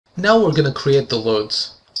Now we're going to create the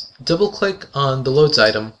loads. Double-click on the loads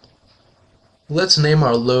item. Let's name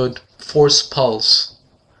our load force pulse.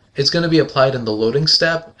 It's going to be applied in the loading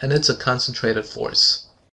step, and it's a concentrated force.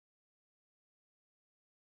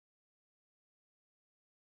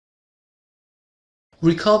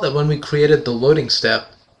 Recall that when we created the loading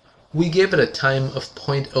step, we gave it a time of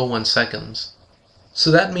 0.01 seconds.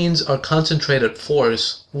 So that means our concentrated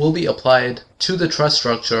force will be applied to the truss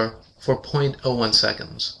structure for 0.01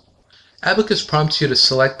 seconds. Abaqus prompts you to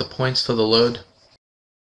select the points for the load.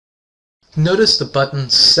 Notice the button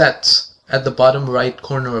Sets at the bottom right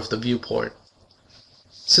corner of the viewport.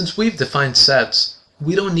 Since we've defined sets,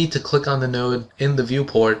 we don't need to click on the node in the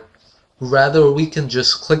viewport. Rather, we can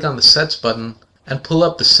just click on the Sets button and pull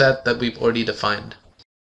up the set that we've already defined.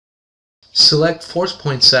 Select Force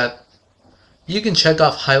Point Set. You can check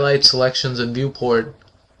off Highlight Selections in Viewport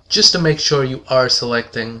just to make sure you are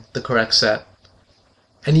selecting the correct set.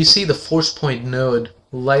 And you see the force point node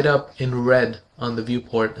light up in red on the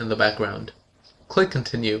viewport in the background. Click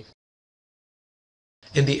Continue.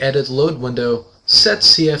 In the Edit Load window, set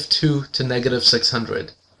CF2 to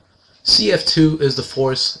 -600. CF2 is the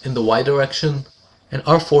force in the y direction, and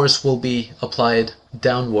our force will be applied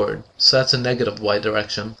downward, so that's a negative y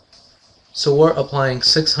direction. So we're applying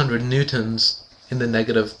 600 newtons in the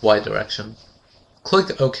negative y direction.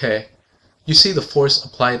 Click OK. You see the force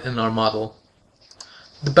applied in our model.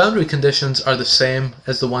 The boundary conditions are the same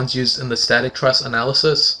as the ones used in the static truss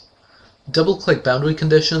analysis. Double-click Boundary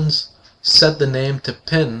Conditions, set the name to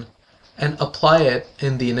Pin, and apply it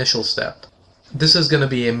in the initial step. This is going to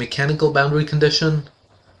be a mechanical boundary condition,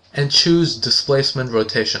 and choose Displacement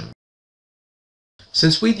Rotation.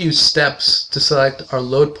 Since we'd use steps to select our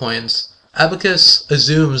load points, Abaqus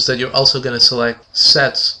assumes that you're also going to select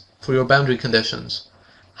sets for your boundary conditions.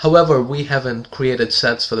 However, we haven't created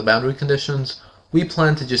sets for the boundary conditions. We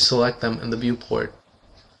plan to just select them in the viewport.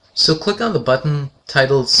 So click on the button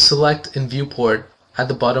titled Select in Viewport at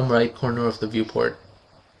the bottom right corner of the viewport.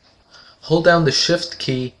 Hold down the Shift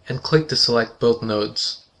key and click to select both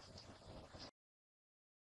nodes.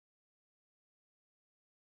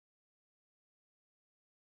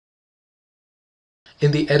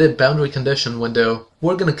 In the Edit Boundary Condition window,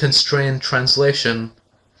 we're going to constrain translation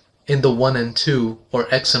in the 1 and 2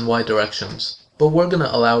 or X and Y directions, but we're going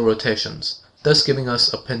to allow rotations, thus giving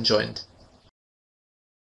us a pin joint.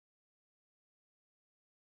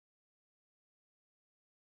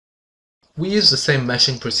 We use the same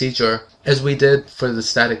meshing procedure as we did for the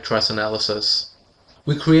static truss analysis.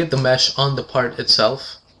 We create the mesh on the part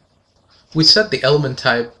itself. We set the element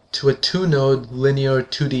type to a 2-node linear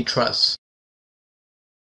 2D truss.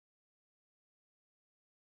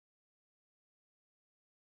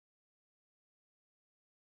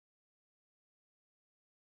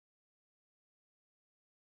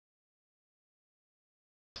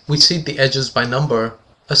 We seed the edges by number,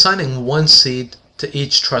 assigning 1 seed to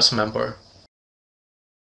each truss member.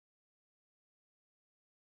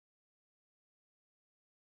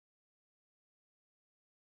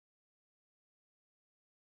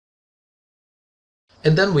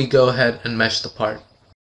 And then we go ahead and mesh the part.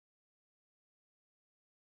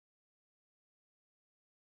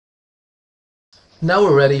 Now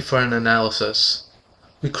we're ready for an analysis.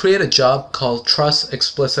 We create a job called Truss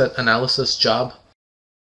Explicit Analysis Job.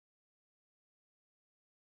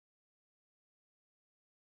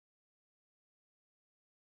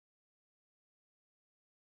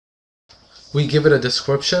 We give it a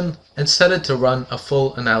description and set it to run a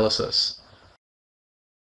full analysis.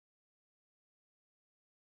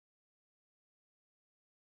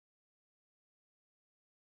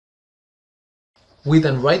 We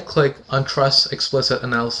then right-click on Truss Explicit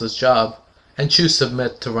Analysis Job and choose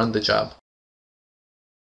Submit to run the job.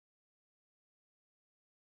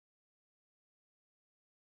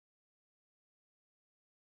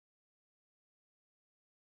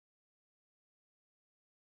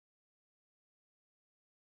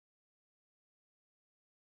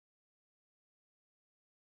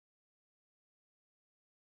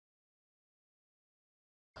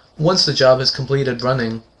 Once the job is completed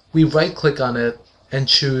running, we right-click on it and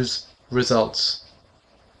choose Results.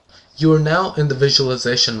 You are now in the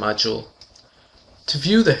Visualization module. To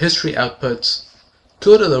view the history outputs,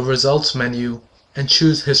 go to the Results menu and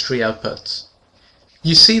choose History Outputs.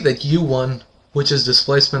 You see that U1, which is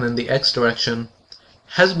displacement in the X direction,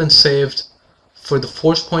 has been saved for the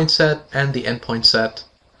force point set and the endpoint set.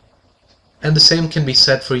 And the same can be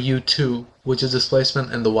said for U2, which is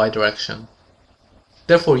displacement in the Y direction.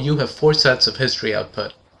 Therefore, you have 4 sets of history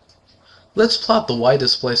output. Let's plot the Y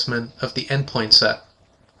displacement of the endpoint set.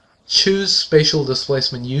 Choose Spatial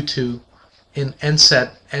Displacement U2 in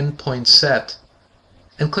nset endpoint set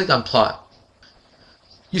and click on plot.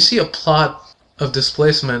 You see a plot of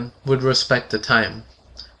displacement with respect to time.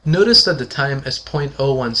 Notice that the time is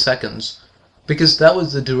 0.01 seconds because that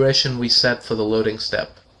was the duration we set for the loading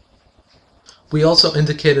step. We also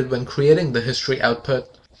indicated when creating the history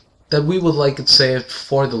output that we would like it saved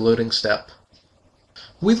for the loading step.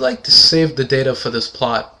 We'd like to save the data for this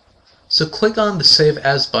plot, so click on the Save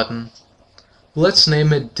As button. Let's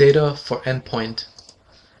name it Data for Endpoint,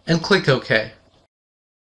 and click OK.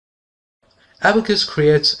 Abaqus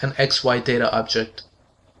creates an XY data object.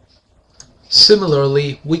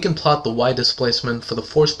 Similarly, we can plot the Y displacement for the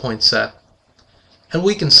force point set, and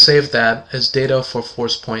we can save that as data for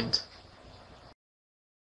force point.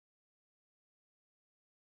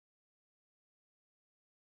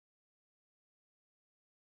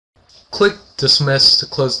 Click Dismiss to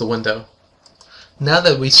close the window. Now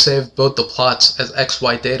that we saved both the plots as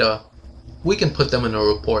XY data, we can put them in a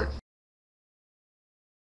report.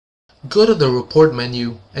 Go to the Report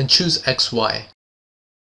menu and choose XY.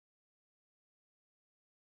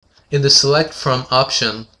 In the Select From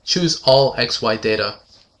option, choose All XY Data.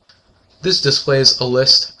 This displays a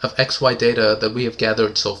list of XY data that we have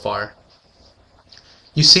gathered so far.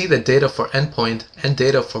 You see that data for endpoint and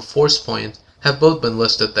data for force point have both been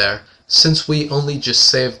listed there, since we only just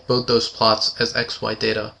saved both those plots as XY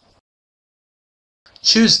data.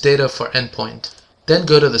 Choose Data for Endpoint, then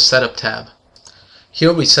go to the Setup tab.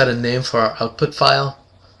 Here we set a name for our output file.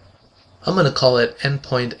 I'm going to call it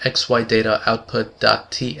endpoint xydata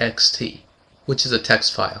output.txt, which is a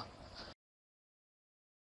text file.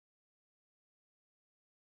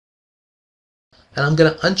 And I'm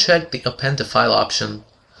going to uncheck the Append to File option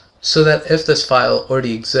so that if this file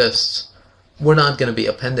already exists, we're not going to be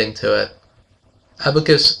appending to it.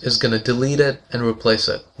 Abaqus is going to delete it and replace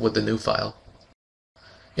it with the new file.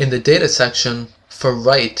 In the Data section, for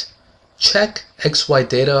Write, check XY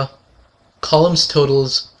data, columns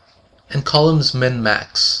totals, and columns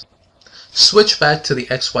min-max. Switch back to the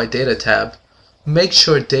XY data tab. Make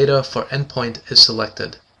sure Data for Endpoint is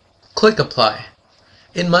selected. Click Apply.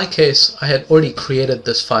 In my case, I had already created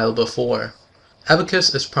this file before.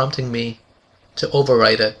 Abaqus is prompting me to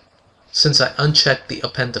overwrite it since I unchecked the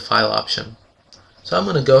Append to File option. So I'm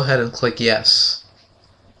going to go ahead and click Yes.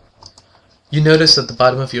 You notice at the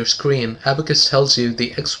bottom of your screen, Abaqus tells you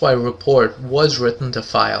the XY report was written to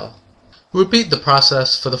file. Repeat the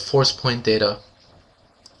process for the force point data.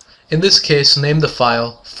 In this case, name the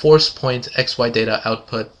file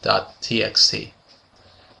forcepointxydataoutput.txt.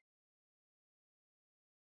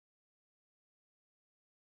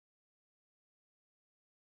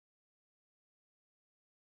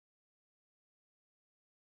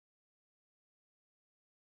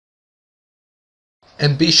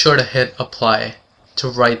 And be sure to hit Apply to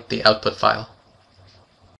write the output file.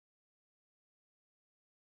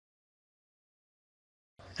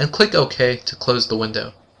 And click OK to close the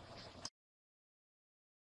window.